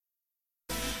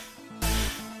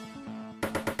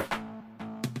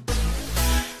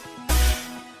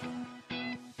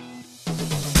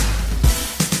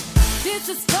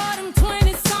is for them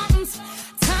 20-somethings.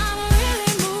 Time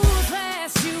really moves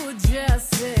fast, you were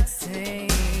just 16.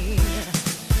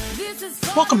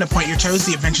 Welcome to Point Your Toes,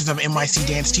 the adventures of NYC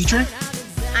dance teacher.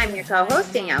 I'm your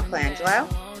co-host, Danielle Colangelo.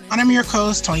 And I'm your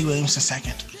co-host, Tony Williams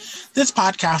II. This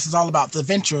podcast is all about the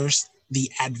adventures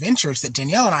that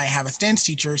Danielle and I have as dance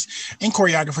teachers and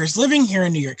choreographers living here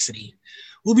in New York City.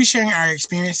 We'll be sharing our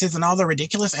experiences and all the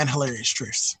ridiculous and hilarious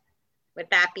truths. With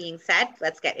that being said,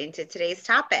 let's get into today's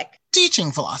topic.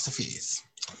 Teaching philosophies.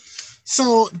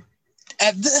 So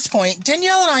at this point,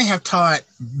 Danielle and I have taught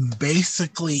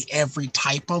basically every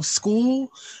type of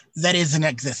school that is in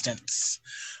existence.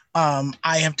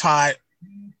 I have taught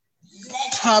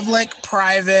public,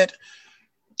 private,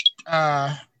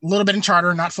 a little bit in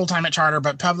charter, not full-time at charter,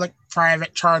 but public,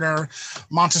 private, charter,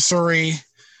 Montessori,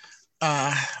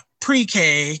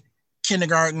 pre-K,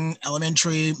 kindergarten,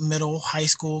 elementary, middle, high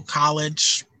school,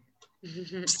 college,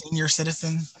 senior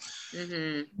citizen.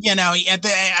 Mm-hmm. You know,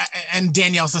 and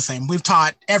Danielle's the same. We've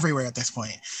taught everywhere at this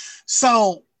point.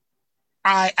 So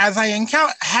having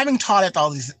taught at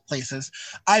all these places,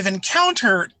 I've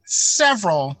encountered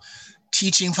several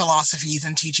teaching philosophies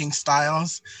and teaching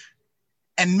styles,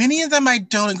 and many of them I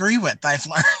don't agree with, I've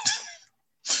learned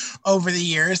over the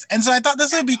years. And so I thought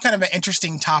this would be kind of an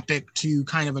interesting topic to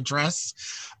kind of address.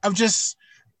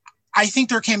 I think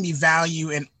there can be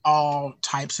value in all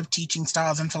types of teaching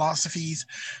styles and philosophies.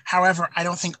 However, I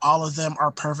don't think all of them are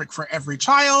perfect for every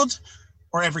child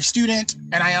or every student,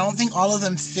 and I don't think all of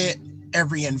them fit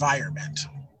every environment.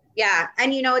 Yeah,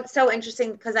 and you know, it's so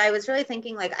interesting because I was really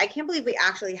thinking, like, I can't believe we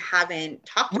actually haven't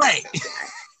talked about that yet.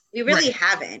 We really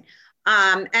haven't.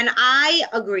 And I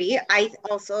agree. I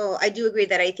do agree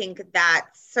that I think that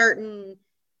certain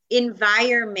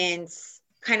environments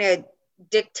kind of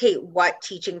dictate what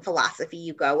teaching philosophy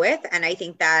you go with. And I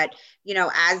think that, you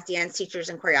know, as dance teachers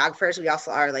and choreographers, we also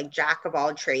are like jack of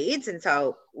all trades. And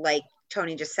so, like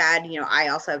Tony just said, you know, I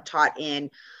also have taught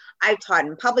in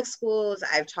public schools.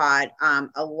 I've taught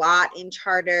a lot in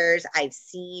charters. I've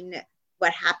seen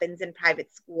what happens in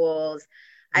private schools.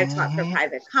 I've taught for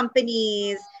private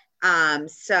companies.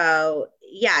 So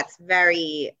yeah,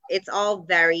 it's all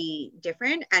very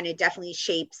different, and it definitely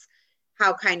shapes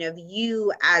how kind of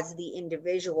you as the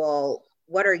individual,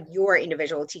 what are your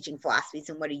individual teaching philosophies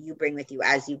and what do you bring with you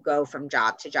as you go from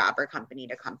job to job or company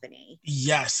to company?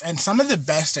 Yes. And some of the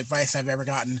best advice I've ever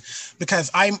gotten, because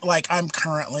I'm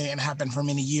currently, and have been for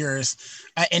many years,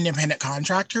 an independent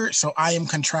contractor. So I am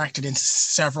contracted into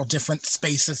several different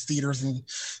spaces, theaters, and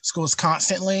schools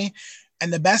constantly.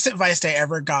 And the best advice I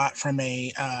ever got from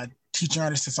a teaching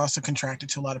artist that's also contracted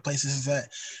to a lot of places is that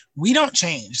we don't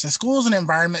change. The schools and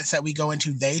environments that we go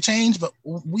into, they change, but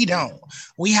we don't.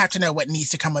 We have to know what needs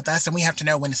to come with us, and we have to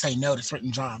know when to say no to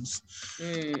certain jobs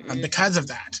because of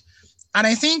that. And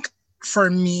I think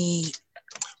for me,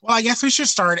 well, I guess we should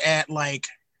start at like,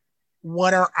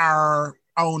 what are our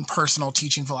own personal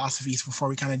teaching philosophies before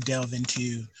we kind of delve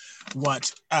into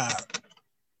what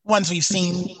ones we've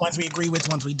seen, ones we agree with,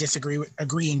 ones we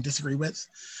agree and disagree with.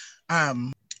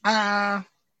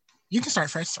 You can start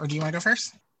first, or do you want to go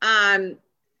first? I'm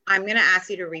going to ask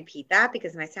you to repeat that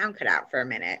because my sound cut out for a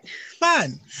minute.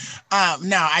 Fun.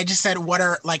 No, I just said, what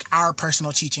are like our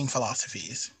personal teaching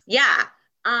philosophies? Yeah.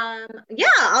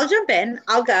 I'll jump in.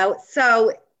 I'll go.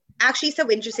 So actually so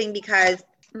interesting because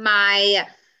my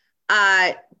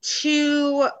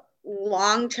two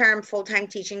long-term full-time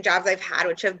teaching jobs I've had,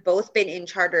 which have both been in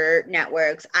charter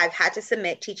networks, I've had to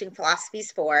submit teaching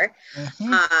philosophies for.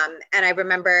 And I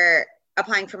remember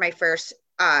applying for my first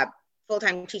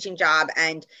full-time teaching job,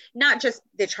 and not just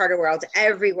the charter world,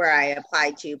 everywhere I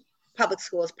applied to, public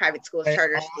schools, private schools,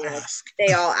 charter schools,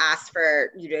 they all asked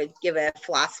for you to give a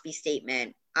philosophy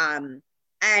statement. And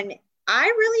I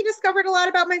really discovered a lot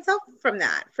about myself from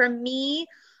that. For me,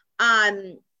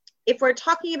 if we're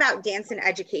talking about dance and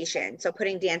education, so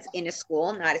putting dance in a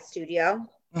school, not a studio,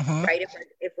 right?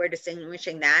 If we're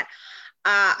distinguishing that,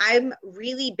 I'm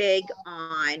really big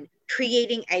on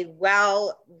creating a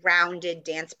well-rounded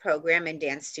dance program and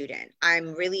dance student.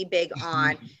 I'm really big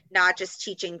on not just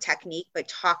teaching technique, but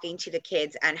talking to the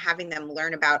kids and having them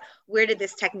learn about where did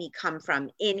this technique come from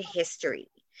in history?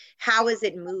 How has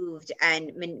it moved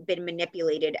and been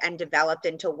manipulated and developed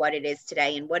into what it is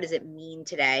today? And what does it mean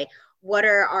today? What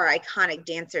are our iconic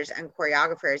dancers and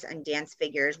choreographers and dance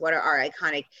figures? What are our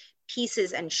iconic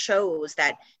pieces and shows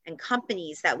and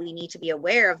companies that we need to be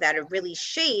aware of that have really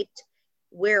shaped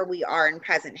where we are in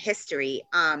present history,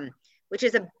 which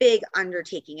is a big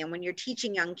undertaking. And when you're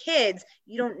teaching young kids,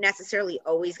 you don't necessarily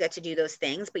always get to do those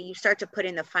things, but you start to put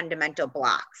in the fundamental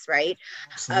blocks, right?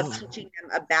 Absolutely. Of teaching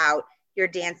them about your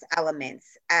dance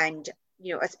elements and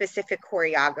a specific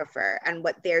choreographer and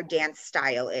what their dance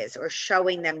style is, or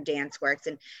showing them dance works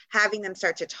and having them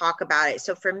start to talk about it.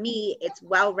 So for me, it's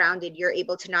well-rounded. You're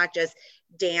able to not just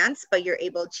dance, but you're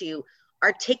able to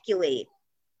articulate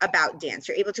about dance.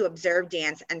 You're able to observe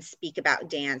dance and speak about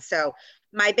dance. So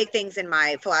my big things in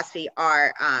my philosophy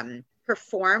are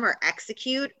perform or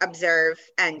execute, observe,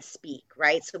 and speak,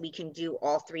 right? So we can do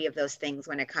all three of those things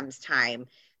when it comes time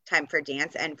for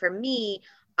dance. And for me,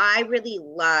 I really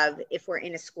love, if we're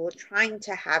in a school, trying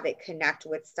to have it connect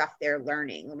with stuff they're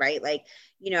learning, right? Like,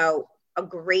 a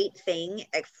great thing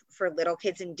for little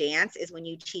kids in dance is when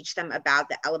you teach them about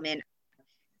the element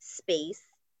space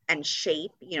and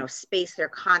shape. Space, they're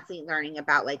constantly learning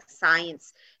about like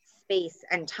science, space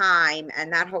and time,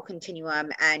 and that whole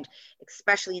continuum. And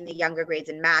especially in the younger grades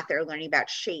in math, they're learning about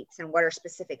shapes and what are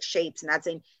specific shapes. And that's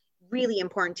really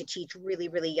important to teach really,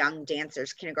 really young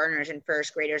dancers, kindergartners and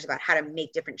first graders, about how to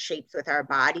make different shapes with our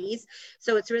bodies.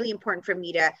 So it's really important for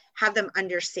me to have them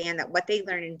understand that what they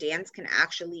learn in dance can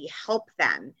actually help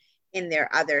them in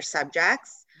their other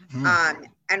subjects. Mm-hmm.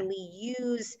 And we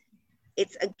use,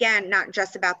 it's again, not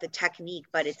just about the technique,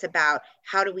 but it's about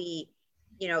how do we,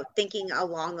 thinking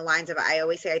along the lines of, I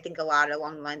always say, I think a lot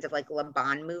along the lines of like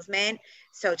Laban movement.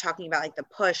 So talking about like the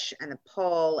push and the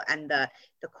pull and the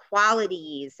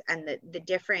qualities and the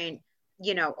different,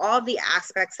 all of the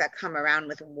aspects that come around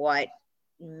with what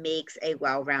makes a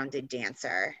well-rounded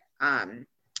dancer. And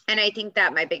I think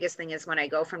that my biggest thing is when I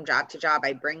go from job to job,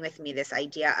 I bring with me this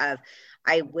idea of,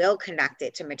 I will connect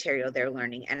it to material they're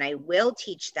learning, and I will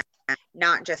teach them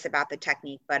not just about the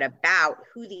technique, but about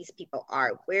who these people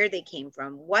are, where they came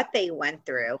from, what they went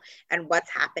through, and what's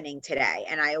happening today.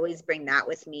 And I always bring that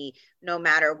with me, no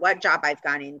matter what job I've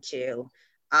gone into.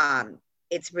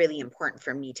 It's really important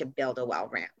for me to build a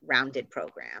well-rounded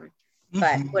program.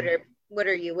 Mm-hmm. But what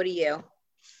are you?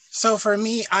 So for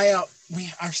me,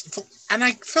 and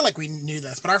I feel like we knew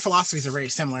this, but our philosophies are very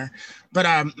similar.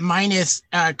 But mine is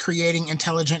creating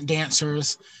intelligent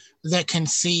dancers that can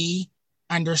see,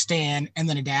 understand, and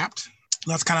then adapt.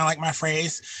 That's kind of like my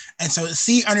phrase. And so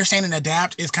see, understand, and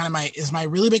adapt is kind of my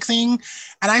really big thing.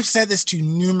 And I've said this to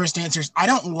numerous dancers. I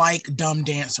don't like dumb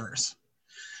dancers.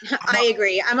 I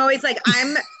agree. I'm always like,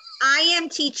 I am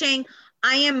teaching,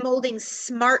 I am molding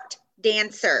smart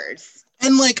dancers.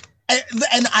 And like,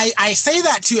 and I say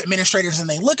that to administrators and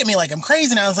they look at me like I'm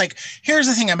crazy. And I was like, here's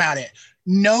the thing about it.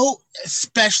 No,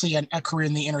 especially a career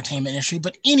in the entertainment industry,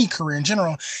 but any career in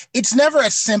general, it's never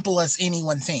as simple as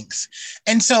anyone thinks.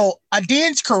 And so a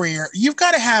dance career, you've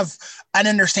got to have an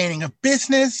understanding of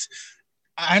business,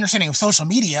 an understanding of social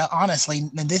media, honestly,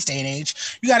 in this day and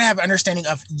age. You got to have an understanding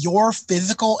of your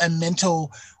physical and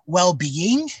mental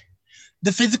well-being,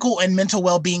 the physical and mental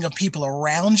well-being of people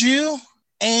around you,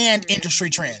 and industry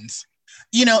trends.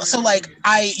 So like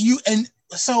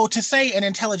so to say an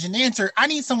intelligent dancer, I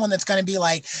need someone that's going to be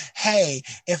like, hey,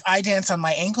 if I dance on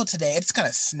my ankle today, it's going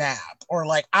to snap. Or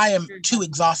like, I am too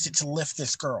exhausted to lift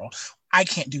this girl. I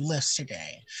can't do lifts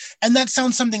today. And that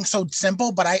sounds something so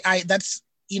simple, but I that's,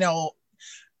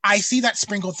 I see that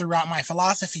sprinkled throughout my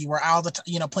philosophy where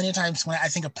plenty of times when I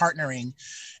think of partnering,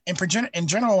 and in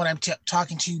general, when I'm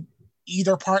talking to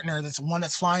either partner, that's one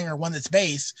that's flying or one that's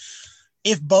bass,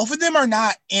 if both of them are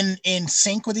not in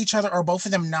sync with each other, or both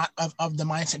of them not of the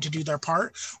mindset to do their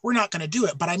part, we're not going to do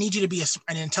it. But I need you to be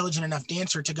an intelligent enough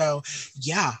dancer to go,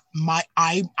 yeah,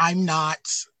 I'm not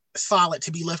solid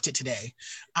to be lifted today.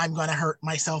 I'm going to hurt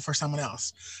myself or someone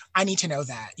else. I need to know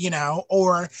that,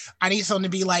 or I need someone to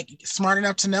be like smart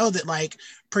enough to know that like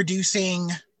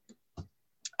producing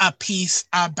a piece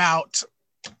about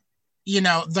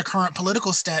the current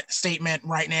political statement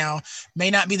right now may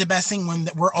not be the best thing when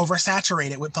we're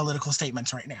oversaturated with political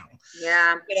statements right now.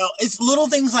 Yeah. It's little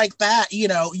things like that,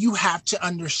 you have to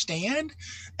understand.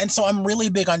 And so I'm really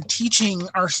big on teaching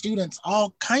our students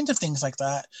all kinds of things like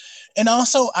that. And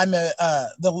also I'm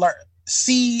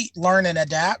learn and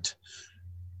adapt.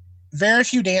 Very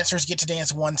few dancers get to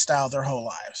dance one style their whole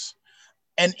lives.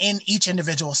 And in each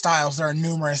individual styles, there are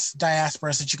numerous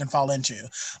diasporas that you can fall into.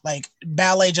 Like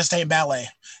ballet just ain't ballet.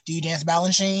 Do you dance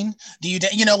Balanchine? Do you,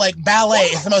 like ballet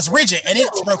is the most rigid, and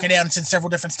it's broken down into several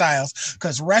different styles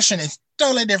because Russian is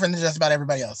totally different than just about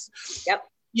everybody else. Yep.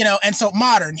 And so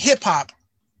modern, hip hop,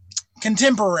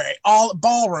 contemporary, all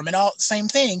ballroom, and all same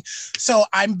thing. So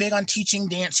I'm big on teaching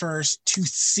dancers to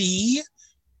see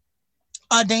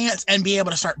a dance and be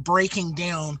able to start breaking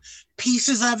down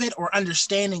pieces of it or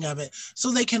understanding of it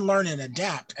so they can learn and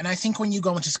adapt. And I think when you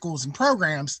go into schools and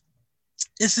programs,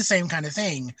 it's the same kind of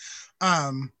thing.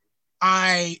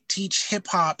 I teach hip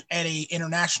hop at a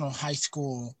international high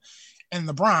school in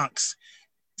the Bronx.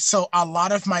 So a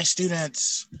lot of my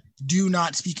students do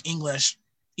not speak English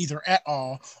either at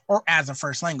all or as a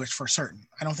first language for certain.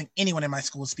 I don't think anyone in my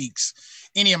school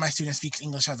any of my students speaks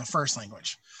English as a first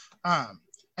language.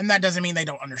 And that doesn't mean they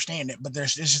don't understand it, but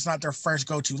it's just not their first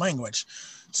go-to language.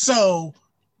 So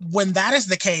when that is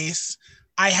the case,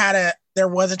 there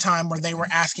was a time where they were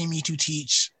asking me to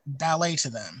teach ballet to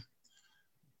them.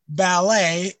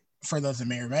 Ballet, for those that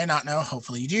may or may not know,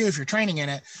 hopefully you do if you're training in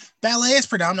it, ballet is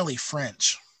predominantly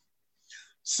French.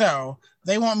 So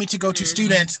they want me to go to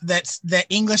students that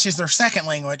English is their second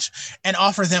language and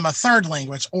offer them a third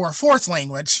language or a fourth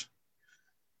language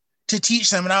to teach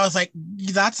them. And I was like,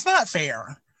 that's not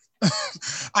fair.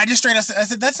 I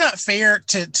said, that's not fair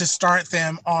to start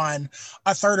them on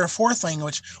a third or fourth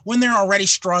language when they're already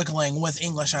struggling with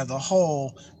English as a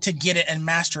whole to get it and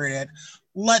master it.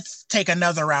 Let's take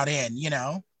another route in,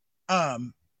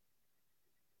 And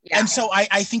so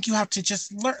I think you have to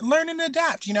just learn and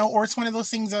adapt, or it's one of those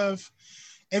things of,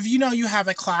 if you have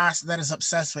a class that is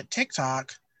obsessed with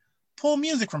TikTok, pull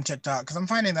music from TikTok, because I'm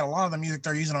finding that a lot of the music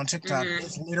they're using on TikTok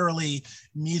is literally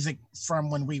music from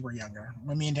when we were younger,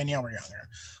 when me and Danielle were younger.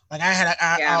 Like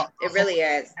it really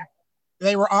is.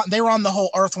 They were on the whole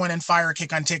Earth, Wind, and Fire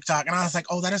kick on TikTok, and I was like,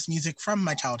 oh, that is music from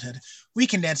my childhood. We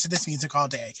can dance to this music all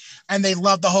day, and they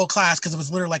loved the whole class because it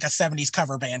was literally like a '70s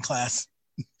cover band class,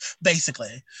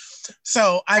 basically.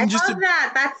 So I love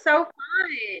that. That's so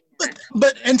fun.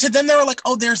 But to them they were like,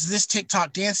 oh, there's this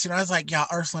TikTok dance, and I was like, yeah,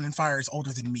 Earth, Wind, and Fire is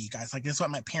older than me, guys. Like, this is what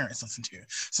my parents listen to.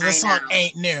 So this song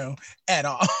ain't new at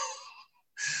all.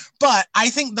 But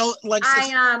I think though, like, it's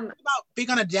about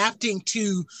big on adapting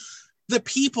to the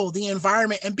people, the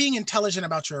environment, and being intelligent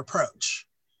about your approach.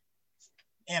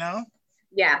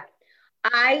 Yeah,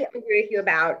 I agree with you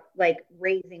about like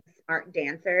raising smart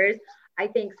dancers. I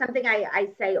think something I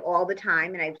say all the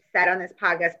time, and I've said on this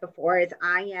podcast before, is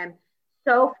I am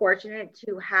so fortunate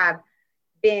to have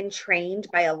been trained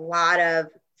by a lot of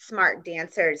smart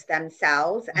dancers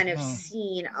themselves and have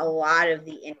seen a lot of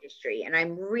the industry. And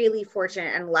I'm really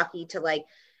fortunate and lucky to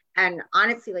and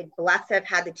honestly, blessed to have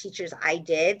had the teachers I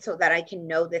did so that I can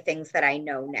know the things that I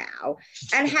know now,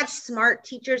 and had smart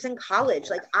teachers in college.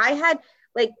 I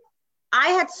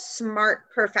had smart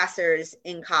professors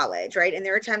in college, right? And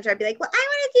there were times where I'd be like, well, I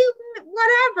want to do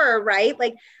whatever, right?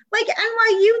 Like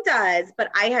NYU does,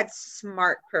 but I had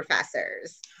smart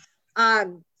professors.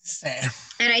 And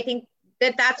I think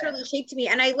that's really shaped me.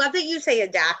 And I love that you say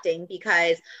adapting,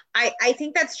 because I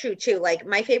think that's true too. Like,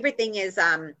 my favorite thing is,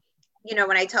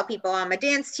 when I tell people I'm a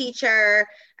dance teacher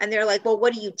and they're like, well,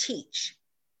 what do you teach?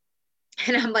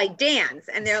 And I'm like, dance.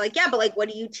 And they're like, yeah, but what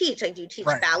do you teach? Like, do you teach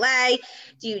ballet?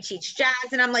 Do you teach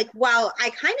jazz? And I'm like, well, I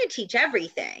kind of teach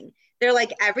everything. They're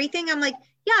like, everything? I'm like,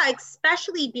 yeah,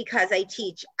 especially because I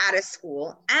teach at a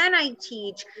school and I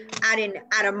teach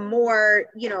at a more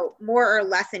or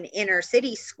less an inner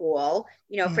city school,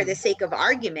 for the sake of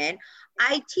argument.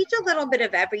 I teach a little bit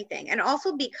of everything. And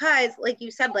also because, like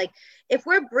you said, if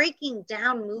we're breaking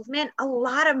down movement, a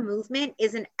lot of movement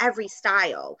is in every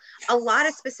style, a lot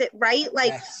of specific, right?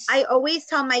 Yes. I always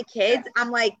tell my kids, I'm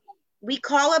like, we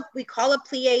call a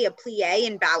plie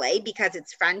in ballet because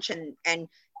it's French and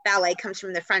ballet comes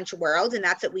from the French world, and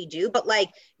that's what we do. But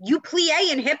you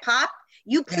plie in hip hop,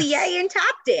 you plie in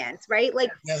tap dance, right?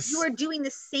 You are doing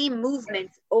the same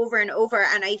movements over and over.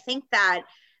 And I think that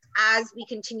as we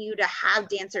continue to have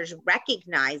dancers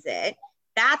recognize it,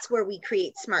 that's where we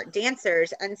create smart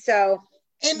dancers. And so,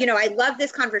 I love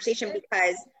this conversation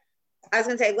because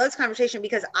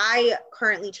I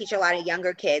currently teach a lot of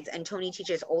younger kids and Tony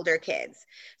teaches older kids.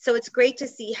 So it's great to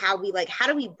see how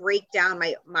do we break down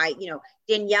my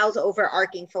Danielle's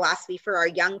overarching philosophy for our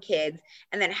young kids,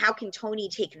 and then how can Tony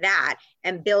take that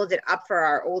and build it up for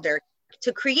our older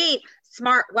to create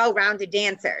smart, well-rounded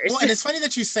dancers. Well, and it's funny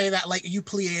that you say that, you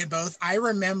plie both. I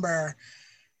remember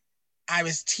I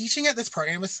was teaching at this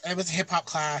program. It was a hip hop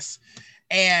class,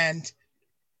 and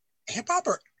hip hop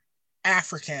or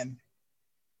African,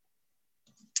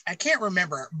 I can't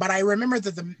remember, but I remember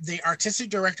that the artistic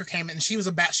director came in, and she's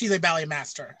a ballet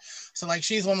master. So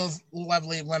she's one of those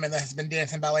lovely women that has been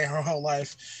dancing ballet her whole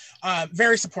life.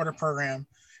 Very supportive program.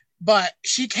 But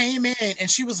she came in and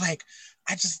she was like,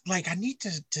 I need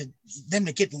them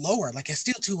to get lower. It's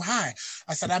still too high.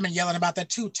 I said, I've been yelling about that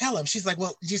too. Tell them. She's like,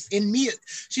 well, just in me.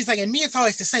 She's like, in me, it's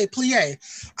always to say plie.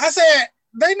 I said,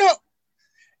 they know,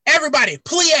 everybody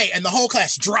plie. And the whole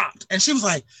class dropped. And she was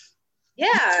like,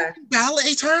 yeah,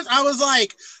 ballet terms. I was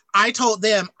like, I told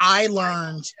them I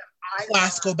learned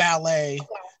classical ballet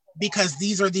because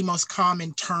these are the most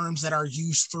common terms that are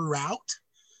used throughout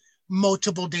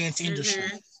multiple dance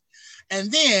industries.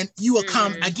 And then you will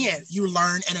come again, you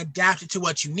learn and adapt it to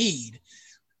what you need.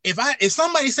 If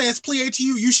somebody says plie to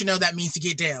you, you should know that means to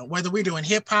get down, whether we're doing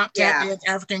hip hop, tap dance,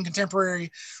 African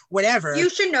contemporary, whatever.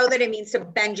 You should know that it means to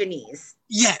bend your knees.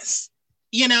 Yes.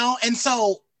 You know, and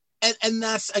so, and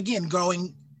that's again,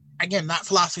 going, again, that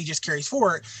philosophy just carries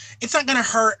forward. It's not going to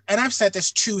hurt. And I've said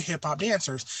this to hip hop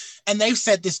dancers, and they've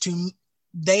said this to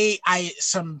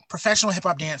some professional hip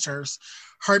hop dancers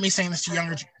heard me saying this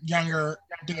to younger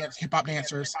hip hop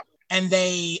dancers, and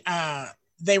they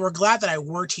were glad that I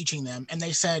were teaching them. And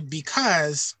they said,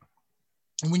 because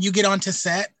when you get onto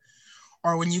set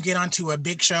or when you get onto a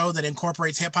big show that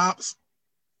incorporates hip hop,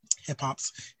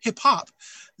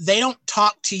 they don't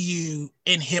talk to you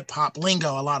in hip hop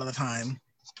lingo a lot of the time.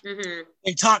 Mm-hmm.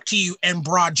 They talk to you in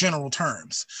broad general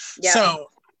terms. Yeah. So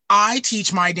I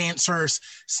teach my dancers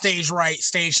stage right,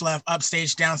 stage left,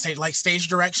 upstage, downstage, like stage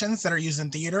directions that are used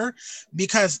in theater,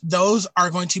 because those are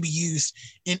going to be used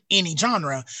in any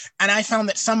genre. And I found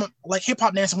that some like hip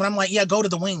hop dancing, when I'm like, yeah, go to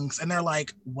the wings. And they're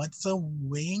like, what's a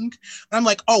wing? And I'm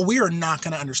like, oh, we are not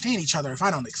going to understand each other if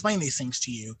I don't explain these things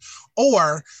to you.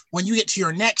 Or when you get to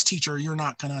your next teacher, you're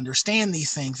not going to understand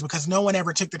these things because no one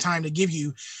ever took the time to give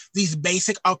you these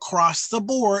basic across the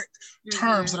board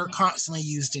terms that are constantly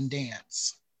used in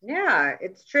dance. Yeah,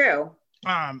 it's true.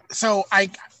 So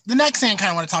the next thing I kind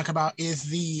of want to talk about is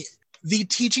the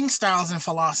teaching styles and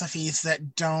philosophies that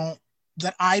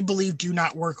I believe do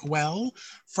not work well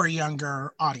for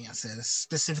younger audiences,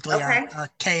 specifically our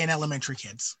K and elementary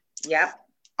kids. Yep.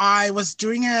 I was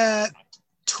doing an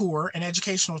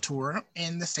educational tour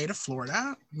in the state of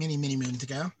Florida many, many moons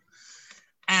ago,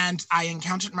 and I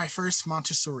encountered my first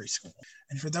Montessori school.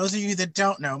 And for those of you that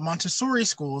don't know, Montessori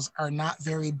schools are not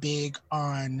very big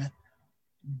on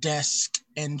desk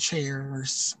and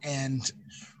chairs and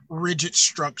rigid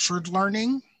structured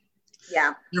learning.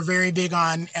 Yeah. They're very big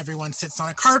on everyone sits on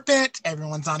a carpet,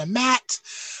 everyone's on a mat,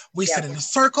 we sit in a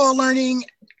circle learning.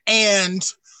 And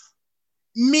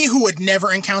me, who would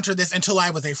never encounter this until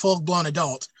I was a full-blown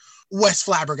adult, was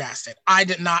flabbergasted. I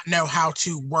did not know how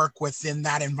to work within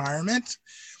that environment.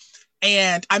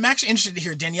 And I'm actually interested to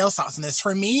hear Danielle's thoughts on this.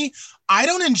 For me, I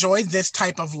don't enjoy this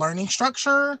type of learning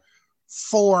structure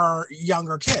for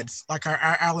younger kids, like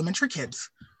our elementary kids.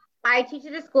 I teach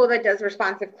at a school that does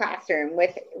responsive classroom,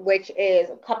 which is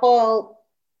a couple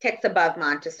ticks above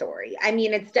Montessori. I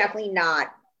mean, it's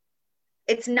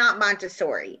not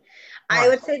Montessori. Right. I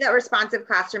would say that responsive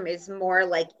classroom is more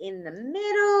like in the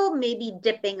middle, maybe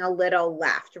dipping a little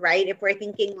left, right? If we're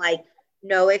thinking like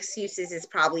no excuses is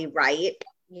probably right.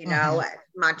 You know,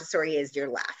 Montessori is your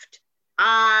left.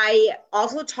 I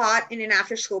also taught in an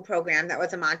after school program that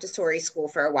was a Montessori school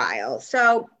for a while.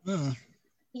 So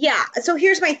yeah. So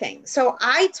here's my thing. So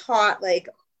I taught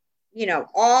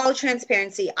all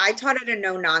transparency. I taught at a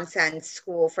no nonsense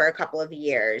school for a couple of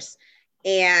years.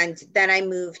 And then I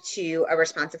moved to a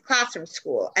responsive classroom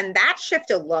school. And that shift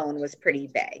alone was pretty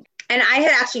big. And I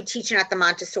had actually teaching at the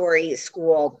Montessori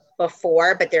school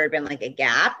before, but there had been like a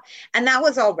gap. And that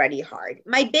was already hard.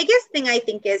 My biggest thing, I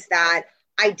think, is that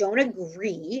I don't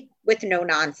agree with no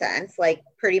nonsense, like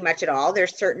pretty much at all.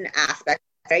 There's certain aspects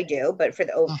I do, but for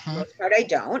the most part, I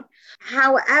don't.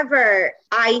 However,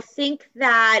 I think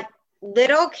that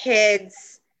little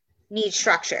kids need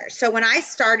structure. So when I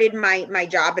started my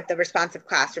job at the responsive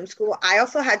classroom school, I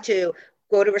also had to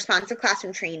go to responsive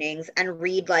classroom trainings and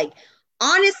read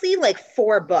honestly,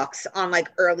 4 books on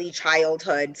early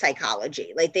childhood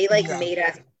psychology. They made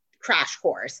a crash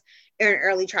course in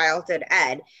early childhood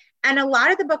ed. And a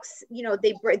lot of the books,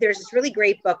 there's this really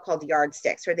great book called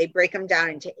Yardsticks where they break them down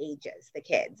into ages, the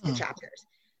kids, the chapters.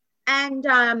 And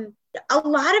a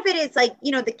lot of it is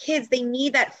the kids, they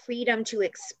need that freedom to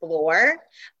explore.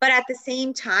 But at the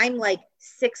same time,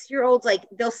 6-year-olds,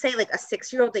 they'll say a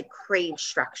 6-year-old, they crave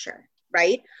structure,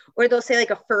 right? Or they'll say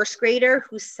a first grader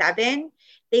who's 7,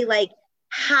 they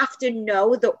have to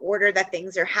know the order that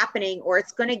things are happening or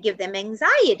it's going to give them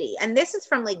anxiety. And this is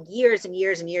from years and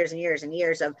years and years and years and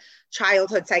years of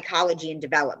childhood psychology and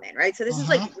development, right? So this is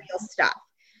real stuff.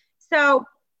 So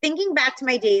thinking back to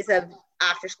my days of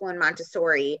after school in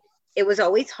Montessori, it was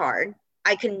always hard.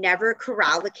 I could never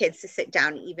corral the kids to sit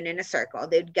down even in a circle.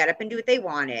 They'd get up and do what they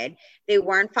wanted. They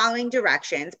weren't following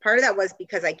directions. Part of that was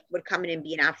because I would come in and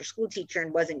be an after school teacher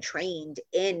and wasn't trained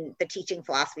in the teaching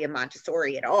philosophy of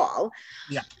Montessori at all.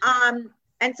 Yeah.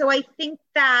 And so I think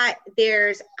that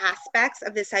there's aspects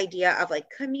of this idea of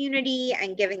community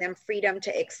and giving them freedom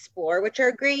to explore, which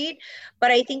are great. But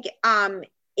I think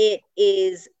it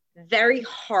is very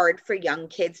hard for young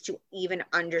kids to even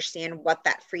understand what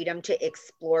that freedom to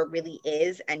explore really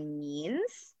is and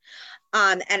means.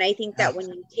 And I think that when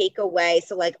you take away,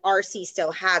 so like RC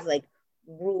still has like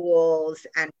rules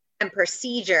and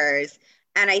procedures.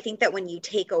 And I think that when you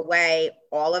take away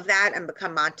all of that and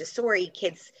become Montessori,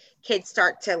 kids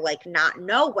start to like not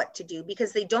know what to do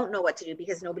because they don't know what to do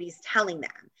because nobody's telling them.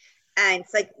 And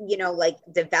it's like, you know, like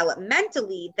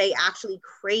developmentally, they actually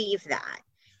crave that.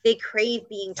 They crave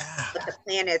being told with the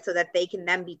planet so that they can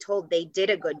then be told they did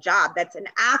a good job. That's an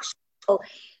actual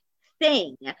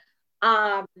thing.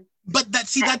 But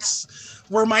that's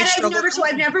where my struggle.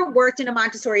 I've never worked in a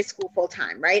Montessori school full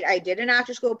time, right? I did an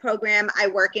after school program. I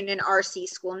work in an RC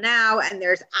school now, and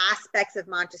there's aspects of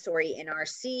Montessori in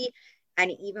RC.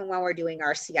 And even when we're doing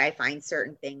RC, I find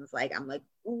certain things like, I'm like,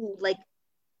 ooh, like,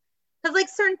 because like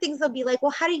certain things they'll be like, well,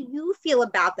 how do you feel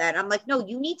about that? I'm like, no,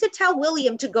 you need to tell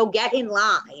William to go get in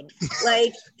line.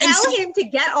 Like tell him to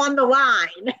get on the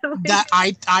line. That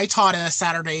I taught a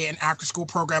Saturday and after school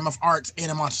program of arts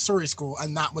in a Montessori school,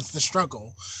 and that was the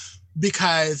struggle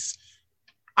because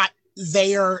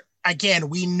again,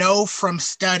 we know from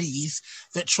studies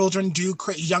that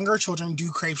younger children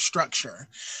do crave structure.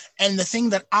 And the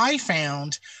thing that I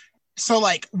found, so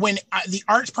like when the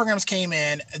arts programs came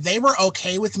in, they were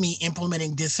okay with me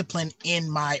implementing discipline in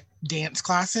my dance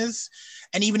classes.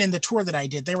 And even in the tour that I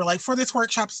did, they were like, for this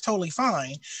workshop, it's totally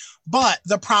fine. But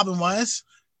the problem was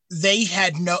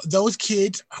those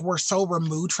kids were so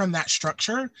removed from that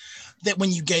structure that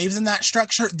when you gave them that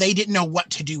structure, they didn't know what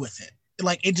to do with it.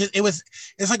 Like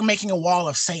it's like making a wall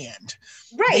of sand.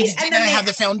 Right. They didn't have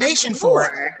the foundation for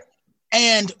it.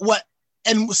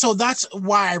 And so that's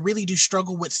why I really do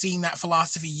struggle with seeing that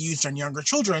philosophy used on younger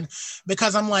children,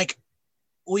 because I'm like,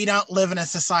 we don't live in a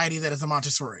society that is a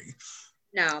Montessori.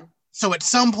 No. So at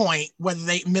some point, whether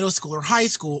they middle school or high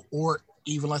school, or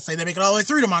even let's say they make it all the way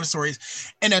through to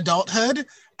Montessori's in adulthood,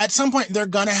 at some point they're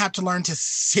going to have to learn to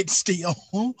sit still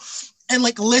and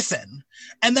like listen.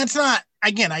 And that's not,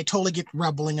 again, I totally get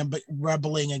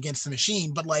rebelling against the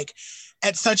machine, but like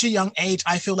at such a young age,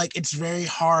 I feel like it's very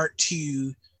hard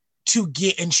to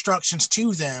get instructions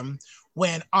to them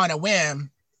when on a whim,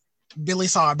 Billy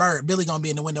saw a bird. Billy gonna be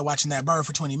in the window watching that bird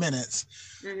for 20 minutes.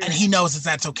 Mm-hmm. And he knows that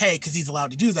that's okay because he's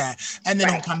allowed to do that. And then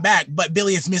he'll come back, but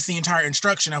Billy has missed the entire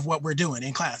instruction of what we're doing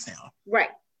in class now. Right.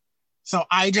 So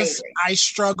I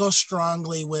struggle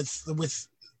strongly with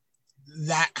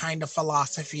that kind of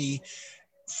philosophy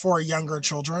for younger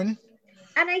children.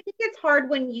 And I think it's hard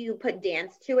when you put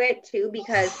dance to it too,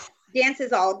 because dance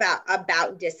is all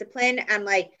about discipline. And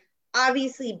like,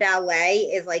 obviously ballet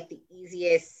is like the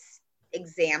easiest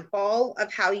example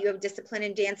of how you have discipline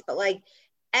in dance, but like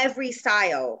every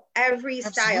style,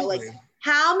 like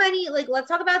how many, like, let's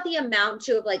talk about the amount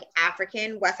of like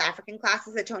West African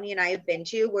classes that Tony and I have been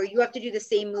to, where you have to do the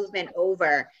same movement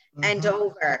over and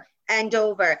over and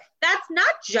over. That's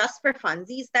not just for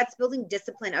funsies. That's building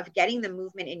discipline of getting the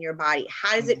movement in your body.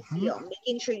 How does it feel?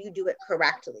 Making sure you do it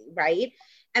correctly, right?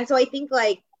 And so I think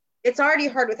like it's already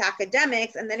hard with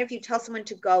academics. And then if you tell someone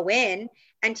to go in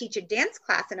and teach a dance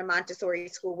class in a Montessori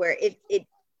school where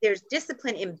there's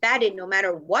discipline embedded, no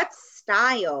matter what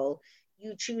style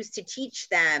you choose to teach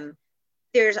them,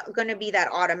 there's going to be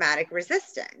that automatic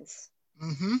resistance.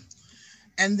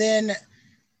 And then,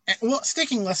 well,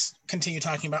 let's continue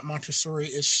talking about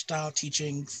Montessori-ish style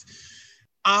teachings.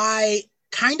 I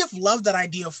kind of love that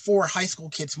idea for high school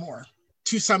kids more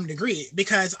to some degree,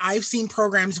 because I've seen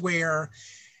programs where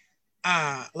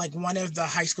like one of the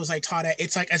high schools I taught at,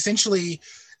 it's like essentially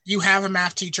you have a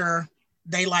math teacher,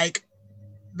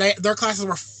 their classes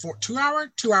were for 2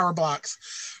 hour blocks.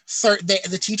 So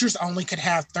the teachers only could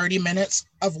have 30 minutes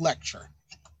of lecture.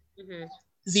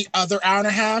 The other hour and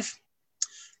a half,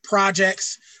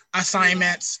 projects,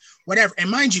 assignments, whatever. And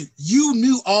mind you, you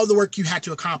knew all the work you had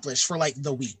to accomplish for like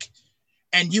the week,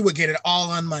 and you would get it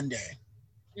all on Monday.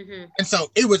 And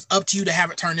so it was up to you to have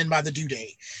it turned in by the due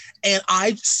date. And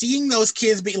seeing those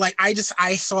kids be like,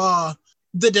 I saw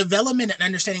the development and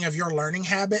understanding of your learning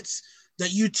habits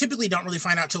that you typically don't really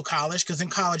find out till college, because in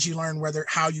college you learn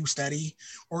how you study,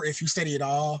 or if you study at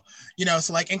all,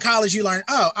 so like in college you learn,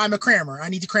 oh, I'm a crammer, I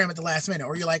need to cram at the last minute,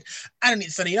 or you're like, I don't need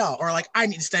to study at all, or like I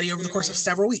need to study over the course of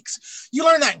several weeks. You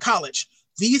learn that in college.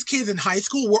 These kids in high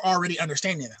school were already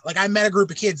understanding that. Like I met a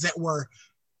group of kids that were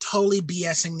totally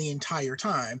BSing the entire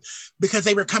time because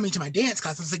they were coming to my dance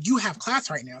class. I was like, you have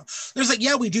class right now? There's like,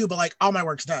 yeah, we do, but like all my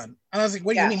work's done. And I was like,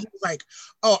 what do you mean? He was like,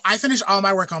 oh, I finished all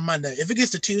my work on Monday. If it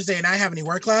gets to Tuesday and I have any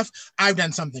work left, I've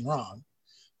done something wrong.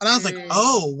 And I was like,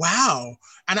 oh, wow.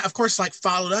 And of course, like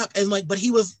followed up, and like, but he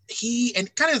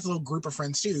and kind of his little group of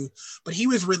friends too, but he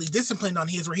was really disciplined on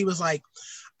his, where he was like,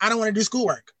 I don't want to do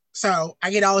schoolwork, so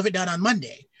I get all of it done on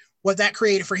Monday. what that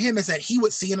created for him is that he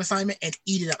would see an assignment and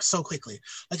eat it up so quickly.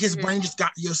 Like his brain just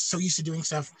got so used to doing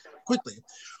stuff quickly.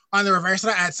 On the reverse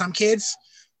side, I had some kids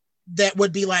that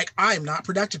would be like, I'm not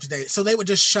productive today. So they would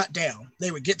just shut down.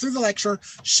 They would get through the lecture,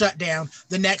 shut down.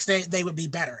 The next day they would be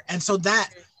better. And so that,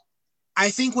 I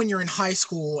think when you're in high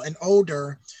school and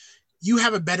older, you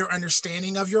have a better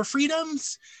understanding of your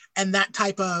freedoms, and that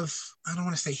type of, I don't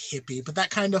want to say hippie, but that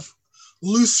kind of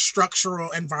loose structural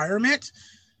environment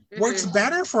works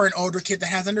better for an older kid that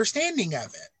has understanding of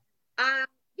it.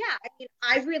 Yeah, I mean,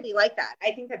 I really like that.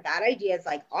 I think that idea is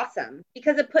like awesome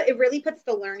because it really puts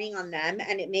the learning on them,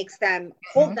 and it makes them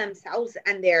hold themselves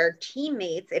and their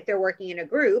teammates, if they're working in a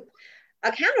group,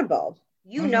 accountable.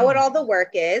 You know what all the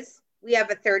work is. We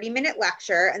have a 30-minute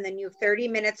lecture, and then you have 30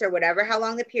 minutes or whatever, how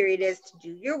long the period is, to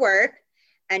do your work.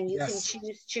 And you can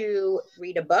choose to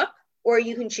read a book, or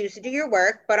you can choose to do your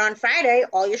work. But on Friday,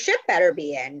 all your shit better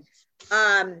be in.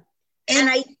 And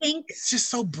I think it's just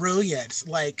so brilliant.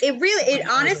 Like it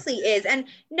honestly is. And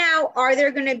now, are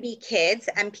there going to be kids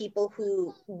and people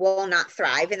who will not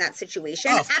thrive in that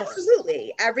situation?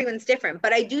 Absolutely. Everyone's different.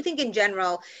 But I do think in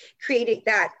general, creating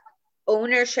that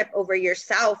ownership over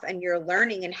yourself and your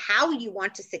learning and how you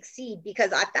want to succeed,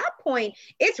 because at that point,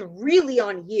 it's really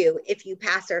on you if you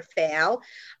pass or fail.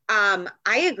 I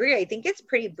agree. I think it's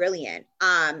pretty brilliant.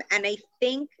 And I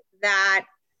think that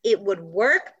it would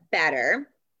work better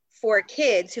for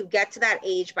kids who get to that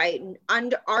age by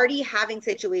already having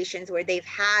situations where they've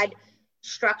had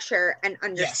structure and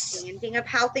understanding of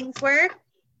how things work.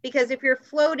 Because if you're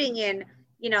floating in,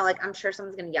 you know, like, I'm sure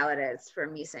someone's going to yell at us for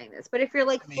me saying this, but if you're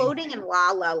like floating in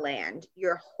la la land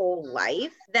your whole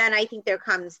life, then I think there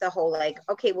comes the whole like,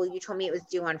 okay, well, you told me it was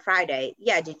due on Friday.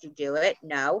 Yeah. Did you do it?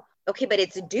 No. Okay. But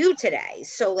it's due today.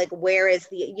 So like, where is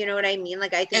the, you know what I mean?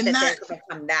 Like, I think that there's going to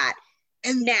come that.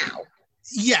 And now,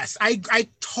 yes, I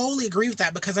totally agree with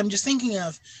that, because I'm just thinking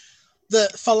of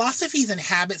the philosophies and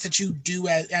habits that you do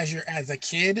as a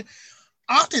kid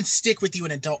often stick with you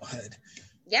in adulthood.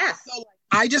 Yes. So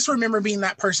I just remember being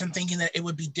that person thinking that it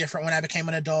would be different when I became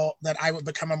an adult, that I would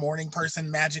become a morning person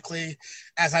magically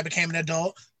as I became an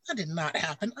adult. That did not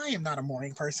happen. I am not a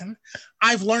morning person.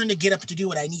 I've learned to get up to do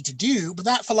what I need to do, but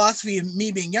that philosophy of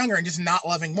me being younger and just not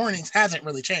loving mornings hasn't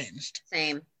really changed.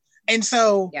 Same. And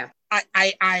so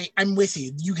I'm with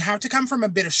you. You have to come from a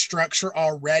bit of structure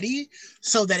already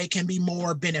so that it can be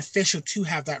more beneficial to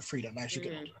have that freedom as you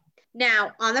get older.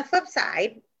 Now, on the flip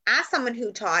side, as someone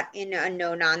who taught in a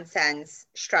no-nonsense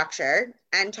structure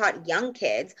and taught young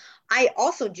kids, I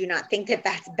also do not think that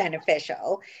that's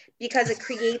beneficial, because it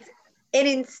creates an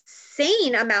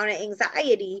insane amount of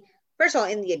anxiety, first of all,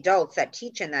 in the adults that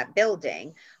teach in that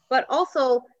building, but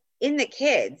also in the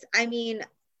kids. I mean,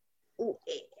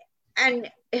 and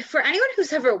for anyone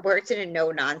who's ever worked in a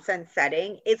no-nonsense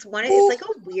setting, it's like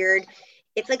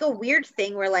a weird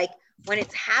thing where, like, when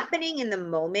it's happening in the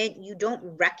moment, you don't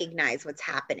recognize what's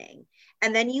happening.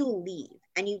 And then you leave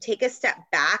and you take a step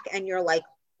back and you're like,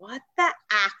 what the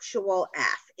actual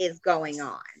F is going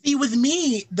on? See, with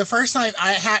me, the first time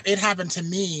it happened to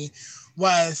me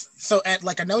was, so at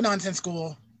like a no-nonsense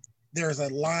school, there's a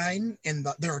line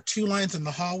there are 2 lines in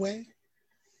the hallway,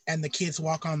 and the kids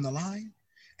walk on the line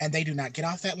and they do not get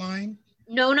off that line.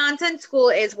 No nonsense school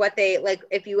is what they like.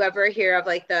 If you ever hear of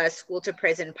like the school to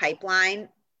prison pipeline,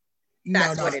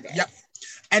 that's what it is. Yep.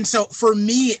 And so for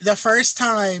me, the first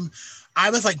time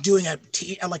I was like doing a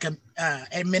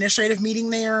administrative meeting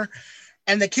there,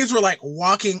 and the kids were like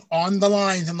walking on the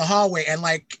lines in the hallway, and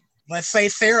like, let's say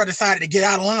Sarah decided to get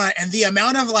out of line, and the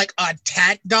amount of like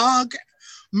attack dog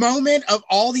moment of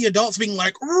all the adults being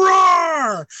like,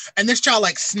 roar, and this child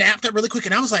like snapped it really quick,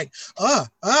 and I was like,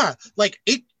 like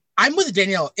it. I'm with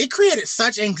Danielle. It created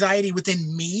such anxiety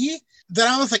within me that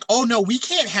I was like, oh no, we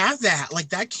can't have that. Like,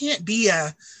 that can't be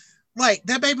like,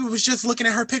 that baby was just looking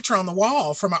at her picture on the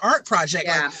wall from an art project.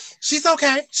 Yeah. Like, she's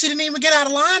okay. She didn't even get out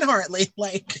of line hardly.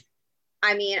 Like,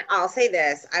 I mean, I'll say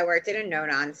this. I worked at a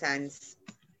no-nonsense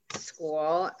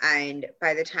school, and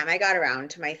by the time I got around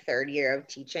to my 3rd year of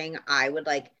teaching, I would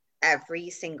like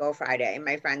every single Friday,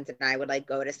 my friends and I would like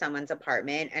go to someone's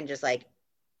apartment and just like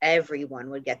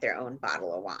everyone would get their own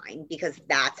bottle of wine, because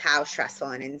that's how stressful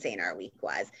and insane our week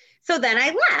was. So then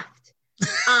I left.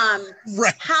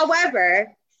 Right.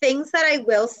 However, things that I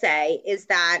will say is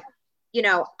that, you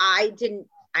know, I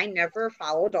never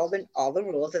followed all the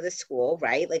rules of the school,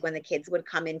 right? Like, when the kids would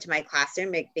come into my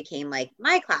classroom, it became like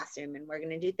my classroom and we're going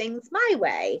to do things my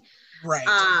way. Right.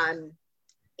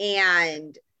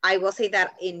 And I will say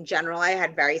that in general, I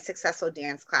had very successful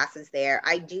dance classes there.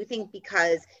 I do think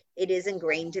because it is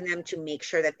ingrained in them to make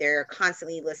sure that they're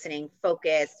constantly listening,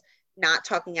 focused, not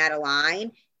talking out of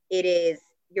line. It is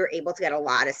you're able to get a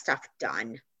lot of stuff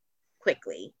done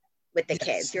quickly with the Yes.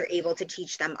 kids. You're able to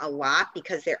teach them a lot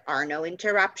because there are no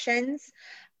interruptions.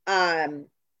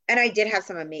 And I did have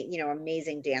some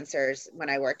amazing dancers when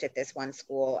I worked at this one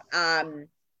school.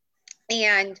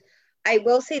 And I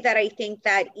will say that I think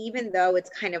that even though it's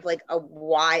kind of like the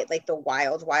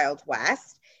wild, wild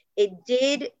west, it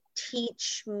did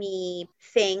teach me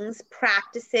things,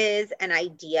 practices, and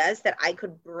ideas that I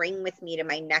could bring with me to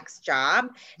my next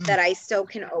job that I still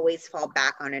can always fall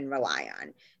back on and rely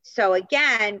on. So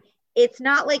again, it's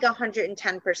not like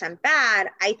 110% bad.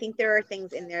 I think there are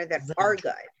things in there that are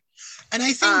good. And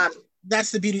I think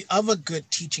that's the beauty of a good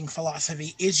teaching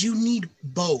philosophy is you need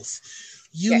both.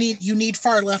 You need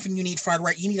far left and you need far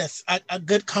right. You need a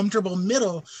good, comfortable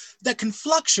middle that can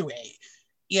fluctuate,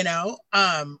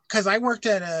 because I worked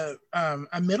at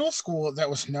a middle school that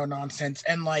was no nonsense.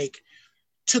 And like,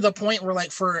 to the point where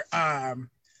like for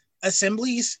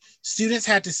assemblies, students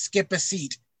had to skip a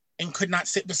seat and could not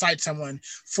sit beside someone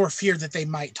for fear that they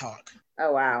might talk.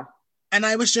 Oh, wow. And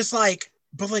I was just like,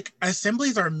 but like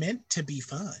assemblies are meant to be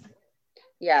fun.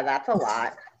 Yeah, that's a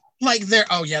lot. Like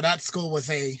that school was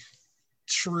a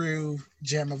true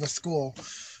gem of a school.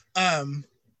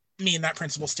 Me and that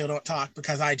principal still don't talk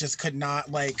because I just could not,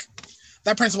 like,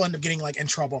 that principal ended up getting like in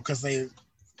trouble because they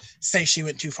say she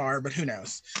went too far, but who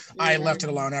knows? Yeah. I left it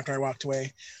alone after I walked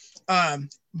away.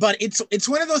 But it's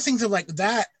one of those things of like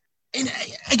that. And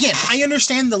again, I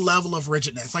understand the level of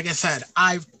rigidness. Like I said,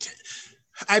 I've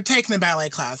taken the ballet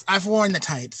class. I've worn the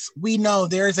tights. We know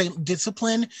there's a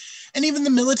discipline, and even the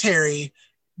military,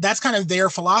 that's kind of their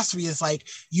philosophy is like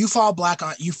you fall back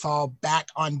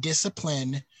on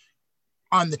discipline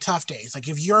on the tough days. Like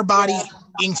if your body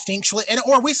instinctually,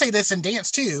 or we say this in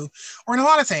dance too, or in a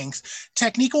lot of things,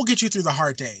 technique will get you through the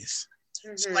hard days.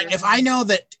 Mm-hmm. So like if I know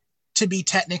that to be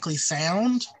technically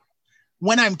sound,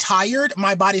 when I'm tired,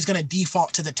 my body's going to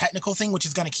default to the technical thing, which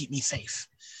is going to keep me safe.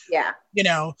 Yeah.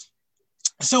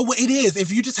 So what it is,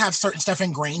 if you just have certain stuff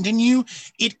ingrained in you,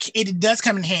 it does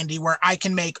come in handy where I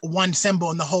can make one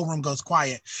symbol and the whole room goes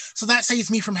quiet. So that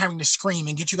saves me from having to scream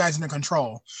and get you guys under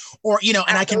control. Or,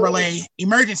 and I can relay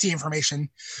emergency information,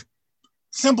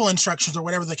 simple instructions, or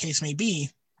whatever the case may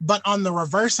be. But on the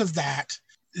reverse of that,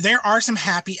 there are some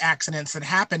happy accidents that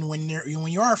happen when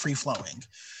you are free flowing.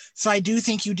 So I do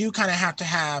think you do kind of have to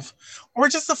have, or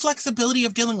just the flexibility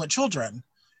of dealing with children.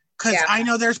 Because I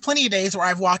know there's plenty of days where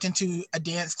I've walked into a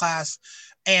dance class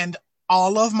and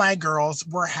all of my girls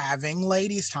were having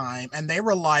ladies' time. And they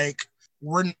were like,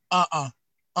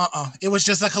 It was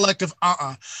just a collective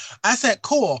I said,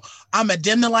 cool. I'm going to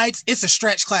dim the lights. It's a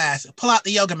stretch class. Pull out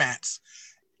the yoga mats.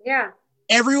 Yeah.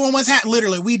 Everyone was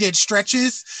literally, we did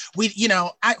stretches.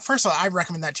 First of all, I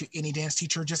recommend that to any dance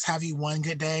teacher. Just have you one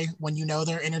good day when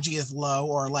their energy is low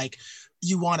or like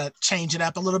you want to change it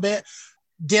up a little bit.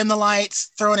 Dim the lights,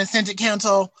 throw in a scented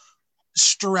candle,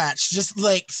 stretch, just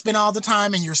like spend all the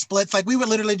time in your splits. Like we would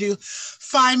literally do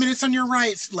 5 minutes on your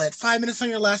right split, 5 minutes on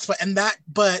your left split. And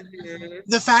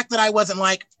the fact that I wasn't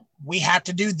like, we have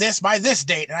to do this by this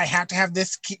date and I have to have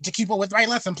this to keep up with my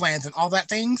lesson plans and all that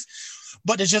things,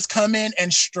 but to just come in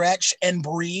and stretch and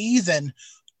breathe. And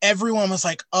everyone was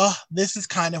like, oh, this is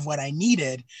kind of what I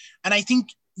needed. And I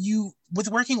think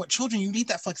with working with children, you need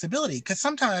that flexibility because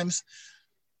sometimes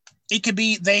it could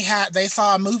be they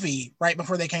saw a movie right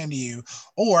before they came to you,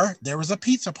 or there was a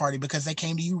pizza party because they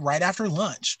came to you right after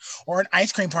lunch, or an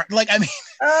ice cream party. Like, I mean,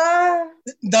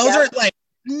 those are like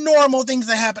normal things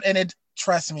that happen. And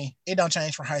trust me, it don't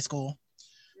change for high school.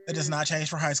 It does not change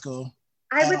for high school.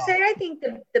 I would say I think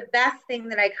the best thing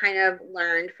that I kind of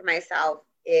learned for myself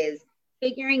is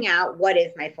figuring out what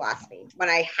is my philosophy. When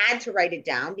I had to write it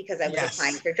down because I was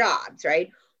applying for jobs,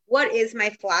 right? What is my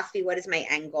philosophy? What is my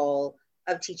end goal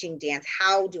of teaching dance?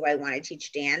 How do I want to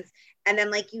teach dance? And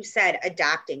then, like you said,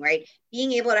 adapting, right?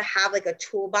 Being able to have like a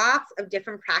toolbox of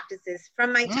different practices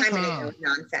from my time in a no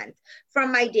nonsense,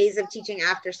 from my days of teaching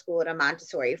after school at a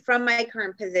Montessori, from my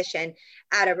current position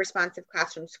at a responsive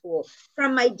classroom school,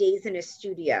 from my days in a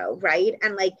studio, right?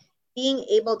 And like being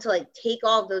able to like take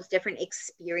all of those different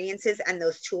experiences and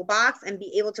those toolbox and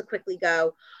be able to quickly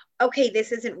go, okay,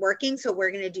 this isn't working, so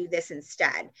we're going to do this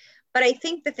instead. But I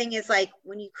think the thing is like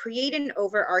when you create an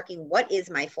overarching, what is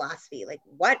my philosophy? Like,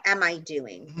 what am I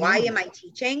doing? Why am I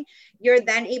teaching? You're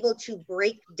then able to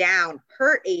break down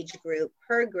per age group,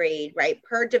 per grade, right?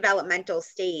 Per developmental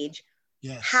stage.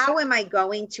 Yes. How am I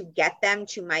going to get them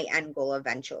to my end goal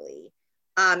eventually?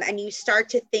 And you start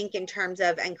to think in terms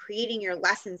of, and creating your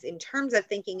lessons in terms of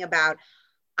thinking about,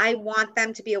 I want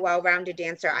them to be a well-rounded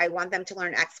dancer. I want them to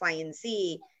learn X, Y, and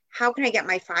Z. How can I get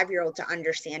my 5-year-old to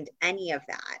understand any of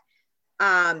that?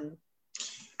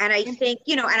 And I think,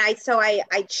 you know, and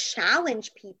I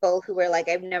challenge people who were like,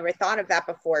 I've never thought of that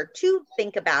before, to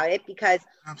think about it, because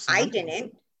I Absolutely.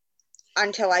 didn't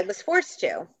until I was forced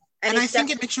to. And I it's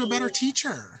think it makes you a better definitely-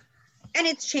 teacher. and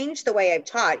it's changed the way I've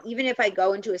taught. Even if I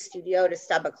go into a studio to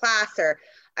stub a class, or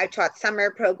I've taught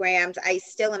summer programs, I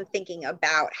still am thinking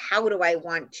about how do I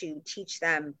want to teach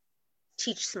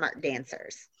smart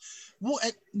dancers. Well,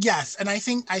 yes, and I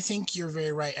think you're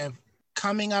very right. Of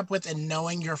coming up with and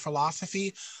knowing your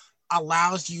philosophy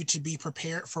allows you to be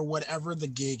prepared for whatever the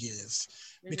gig is.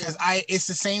 Because it's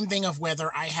the same thing of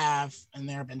whether I have, and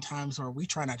there have been times where we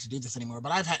try not to do this anymore,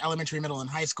 but I've had elementary, middle, and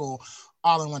high school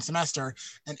all in one semester,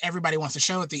 and everybody wants a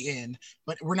show at the end,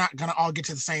 but we're not going to all get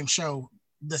to the same show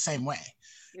the same way,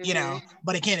 you know.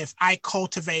 But again, if I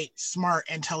cultivate smart,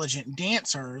 intelligent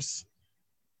dancers,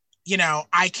 you know,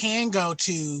 I can go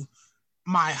to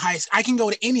I can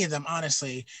go to any of them,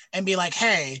 honestly, and be like,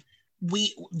 hey,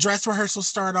 we dress rehearsals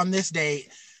start on this date.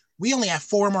 We only have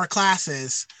 4 more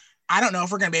classes. I don't know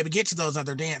if we're going to be able to get to those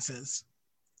other dances,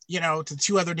 you know, to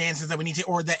 2 other dances that we need to,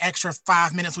 or the extra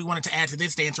 5 minutes we wanted to add to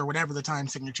this dance, or whatever the time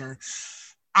signature.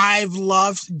 I've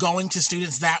loved going to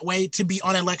students that way, to be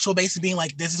on an intellectual basis, being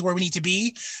like, this is where we need to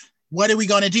be. What are we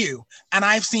going to do? And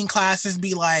I've seen classes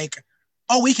be like,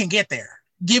 oh, we can get there.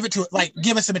 Give it to it, like,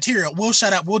 give us the material. We'll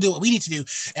shut up. We'll do what we need to do.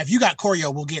 If you got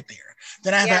choreo, we'll get there.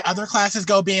 Then I have had other classes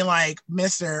go being like,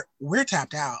 Mister, we're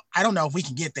tapped out. I don't know if we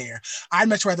can get there. I'd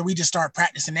much rather we just start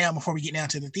practicing now before we get down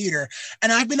to the theater.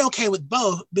 And I've been okay with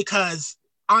both, because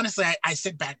honestly, I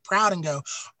sit back proud and go,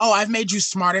 oh, I've made you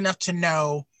smart enough to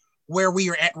know where we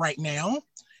are at right now.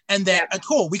 And that,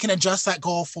 cool, we can adjust that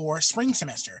goal for spring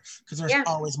semester, because there's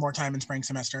always more time in spring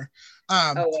semester.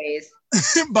 Always.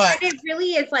 But and it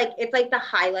really is like, it's like the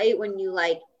highlight when you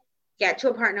like get to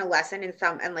a part in a lesson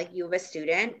and like you have a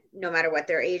student, no matter what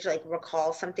their age, like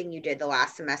recall something you did the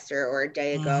last semester or a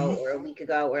day ago or a week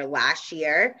ago or last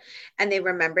year, and they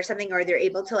remember something, or they're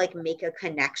able to like make a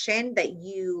connection that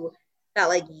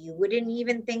like you wouldn't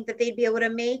even think that they'd be able to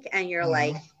make. And you're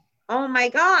like, oh my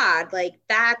God, like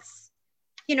that's,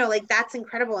 you know, like that's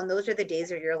incredible. And those are the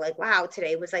days where you're like, wow,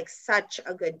 today was like such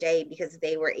a good day, because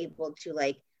they were able to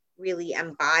like really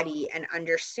embody and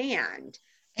understand.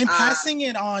 And passing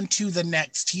it on to the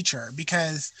next teacher,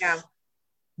 because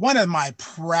one of my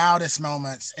proudest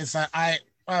moments is that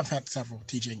I've had several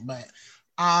teaching, but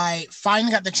I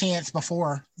finally got the chance,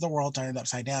 before the world turned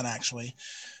upside down, actually,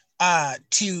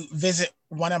 to visit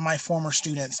one of my former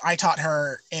students. I taught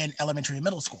her in elementary and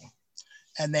middle school,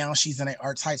 and now she's in an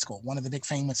arts high school, one of the big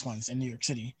famous ones in New York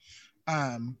City.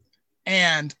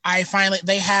 And I finally,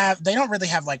 they don't really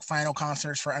have like final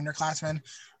concerts for underclassmen,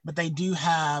 but they do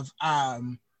have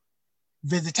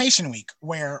visitation week,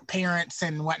 where parents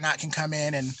and whatnot can come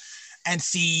in and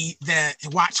see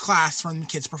watch class from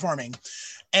kids performing.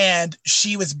 And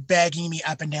she was begging me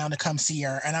up and down to come see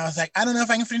her. And I was like, I don't know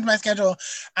if I can fit into my schedule.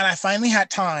 And I finally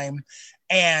had time.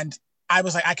 And I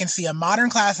was like, I can see a modern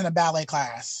class and a ballet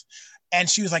class. And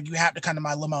she was like, you have to come to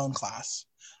my Limon class.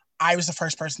 I was the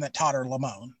first person that taught her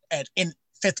Limon in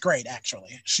 5th grade,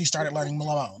 actually. She started learning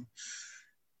Limon.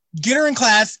 Get her in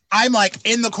class. I'm like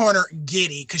in the corner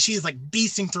giddy, because she's like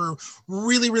beasting through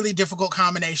really, really difficult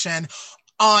combination.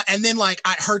 And then like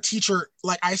her teacher,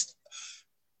 like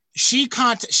she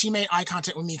made eye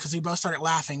contact with me, because we both started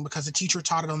laughing, because the teacher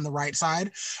taught it on the right side.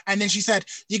 And then she said,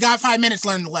 you got 5 minutes,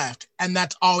 learn the left. And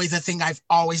that's always a thing I've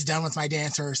always done with my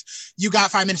dancers. You got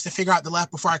 5 minutes to figure out the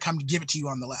left before I come to give it to you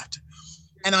on the left.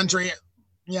 And Andrea,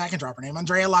 I can drop her name.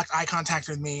 Andrea locked eye contact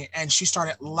with me, and she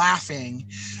started laughing,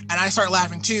 and I started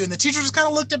laughing too. And the teacher just kind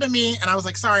of looked up at me, and I was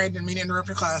like, sorry, I didn't mean to interrupt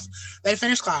your class. They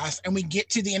finished class, and we get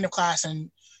to the end of class,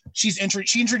 and she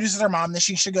introduces her mom. Then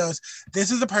she goes, this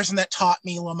is the person that taught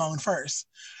me Limon first.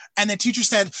 And the teacher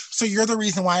said, so you're the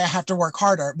reason why I have to work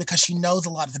harder, because she knows a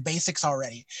lot of the basics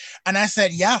already. And I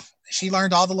said, yeah, she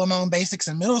learned all the Limon basics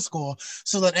in middle school,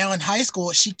 so that now in high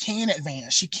school, she can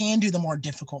advance. She can do the more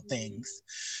difficult things.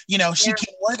 You know, she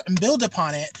can work and build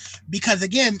upon it, because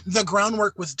again, the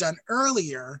groundwork was done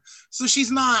earlier. So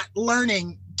she's not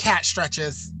learning cat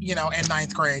stretches, you know, in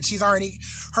 9th grade. She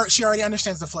already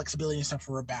understands the flexibility and stuff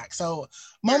for her back. So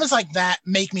moments like that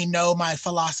make me know my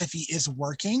philosophy is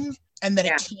working, and that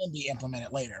it can be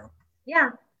implemented later.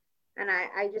 Yeah. And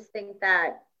I just think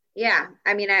that,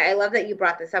 I mean, I love that you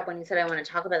brought this up when you said, I want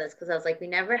to talk about this, because I was like, we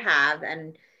never have.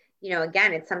 And, you know,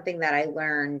 again, it's something that I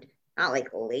learned not like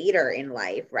later in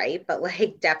life, right? But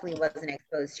like definitely wasn't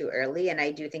exposed to early. And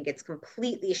I do think it's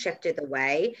completely shifted the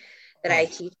way that I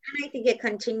teach. And I think it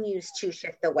continues to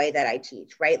shift the way that I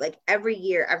teach, right? Like every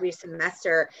year, every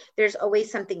semester, there's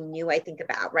always something new I think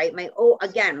about, right? My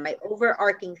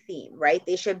overarching theme, right?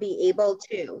 They should be able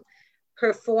to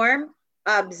perform,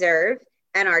 observe,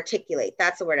 and articulate.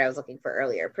 That's the word I was looking for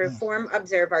earlier. Perform,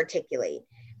 observe, articulate.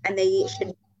 And they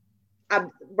should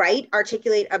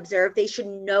articulate, observe. They should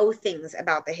know things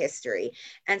about the history.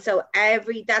 And so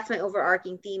that's my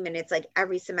overarching theme. And it's like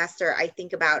every semester I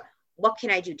think about, what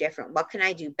can I do different? What can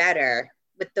I do better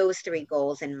with those 3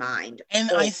 goals in mind?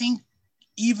 And I think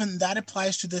even that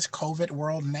applies to this COVID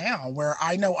world now, where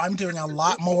I know I'm doing a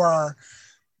lot more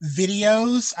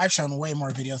videos. I've shown way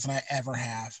more videos than I ever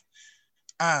have.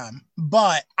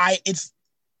 But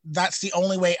that's the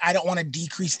only way. I don't want to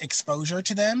decrease exposure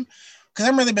to them, because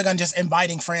I'm really big on just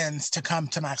inviting friends to come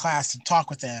to my class and talk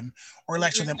with them or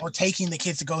lecture them, or taking the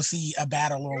kids to go see a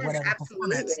battle or whatever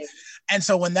performance. And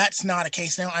so when that's not a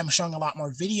case now, I'm showing a lot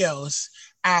more videos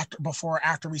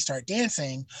after we start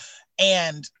dancing.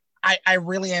 And I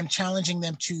really am challenging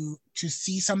them to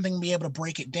see something, be able to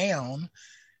break it down,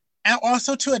 and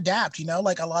also to adapt.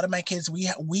 Like a lot of my kids,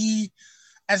 we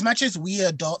as much as we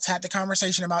adults had the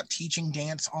conversation about teaching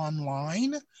dance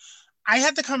online, I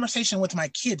had the conversation with my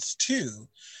kids too,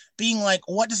 being like,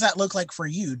 what does that look like for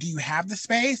you? Do you have the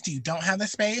space? Do you don't have the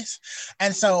space?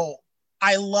 And so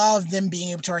I love them being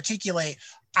able to articulate,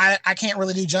 I can't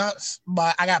really do jumps,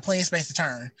 but I got plenty of space to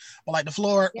turn. But like the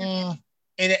floor,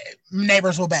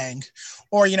 neighbors will bang.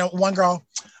 Or, one girl,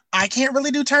 I can't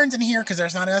really do turns in here because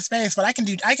there's not enough space, but I can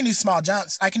do small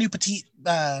jumps. I can do petite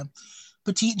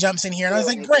jumps in here. And I was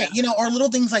like, great, or little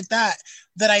things like that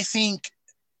I think,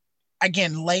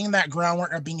 again, laying that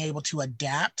groundwork of being able to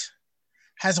adapt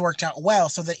has worked out well,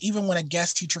 so that even when a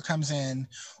guest teacher comes in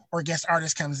or a guest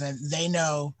artist comes in, they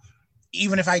know,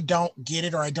 even if I don't get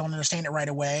it or I don't understand it right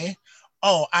away,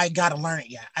 I got to learn it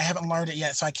yet. I haven't learned it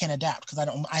yet, so I can't adapt because I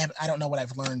don't know what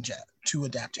I've learned yet to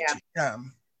adapt it to.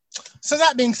 So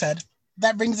that being said,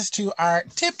 that brings us to our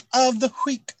tip of the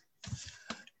week.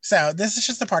 So this is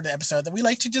just the part of the episode that we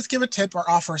like to just give a tip or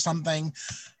offer something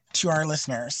to our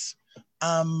listeners.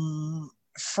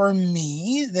 For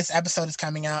me, this episode is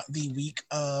coming out the week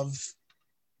of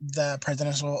the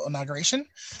presidential inauguration.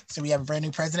 So we have a brand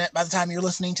new president by the time you're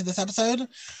listening to this episode.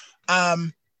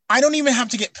 I don't even have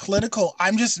to get political.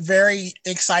 I'm just very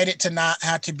excited to not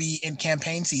have to be in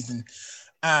campaign season.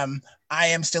 I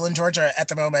am still in Georgia at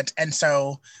the moment. And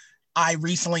so I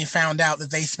recently found out that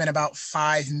they spent about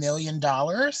 $5 million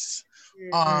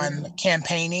on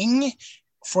campaigning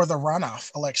for the runoff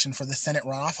election, for the Senate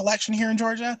runoff election here in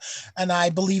Georgia. And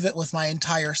I believe it with my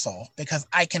entire soul, because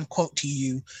I can quote to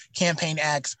you campaign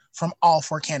ads from all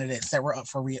 4 candidates that were up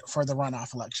for the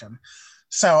runoff election.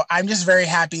 So I'm just very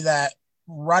happy that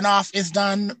runoff is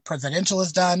done, presidential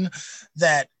is done,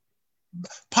 that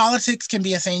politics can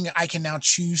be a thing I can now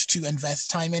choose to invest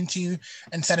time into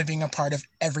instead of being a part of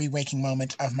every waking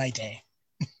moment of my day.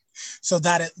 So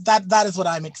that is what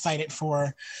I'm excited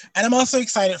for. And I'm also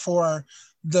excited for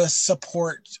the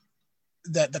support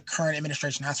that the current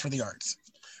administration has for the arts.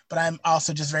 But I'm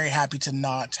also just very happy to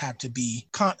not have to be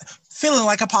feeling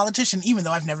like a politician, even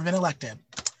though I've never been elected.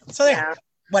 So there. Yeah.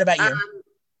 What about you?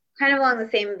 Kind of along the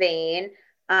same vein.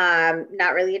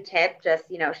 Not really a tip, just,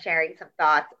 sharing some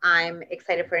thoughts. I'm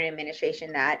excited for an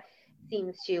administration that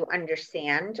seems to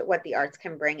understand what the arts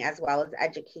can bring as well as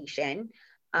education.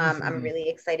 I'm really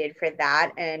excited for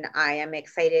that. And I am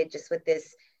excited just with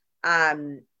this,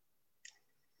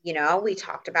 we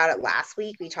talked about it last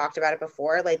week. We talked about it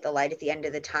before, like the light at the end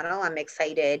of the tunnel. I'm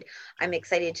excited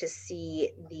to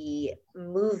see the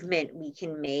movement we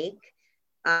can make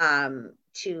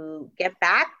to get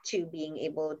back to being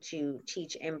able to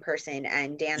teach in person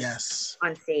and dance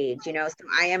on stage, so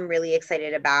I am really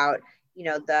excited about,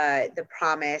 the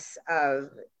promise of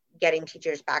getting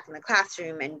teachers back in the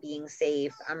classroom and being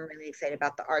safe. I'm really excited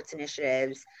about the arts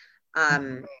initiatives.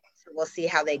 So we'll see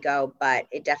how they go, but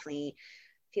it definitely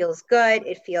feels good.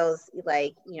 It feels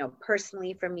like,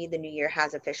 personally for me, the new year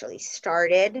has officially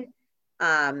started,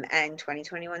 and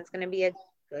 2021 is going to be a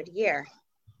good year.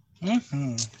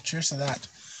 Cheers to that.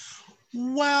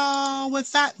 Well,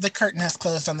 with that, the curtain has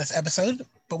closed on this episode,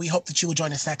 but we hope that you will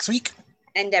join us next week.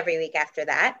 And every week after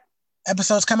that.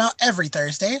 Episodes come out every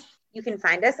Thursday. You can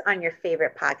find us on your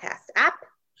favorite podcast app.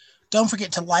 Don't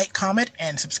forget to like, comment,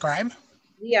 and subscribe.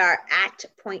 We are at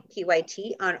Point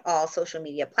PYT on all social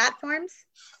media platforms.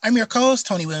 I'm your co-host,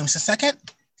 Tony Williams II.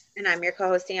 And I'm your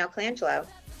co-host, Danielle Colangelo.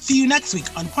 See you next week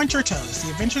on Point Your Toes, the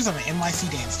adventures of an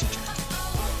NYC dance teacher.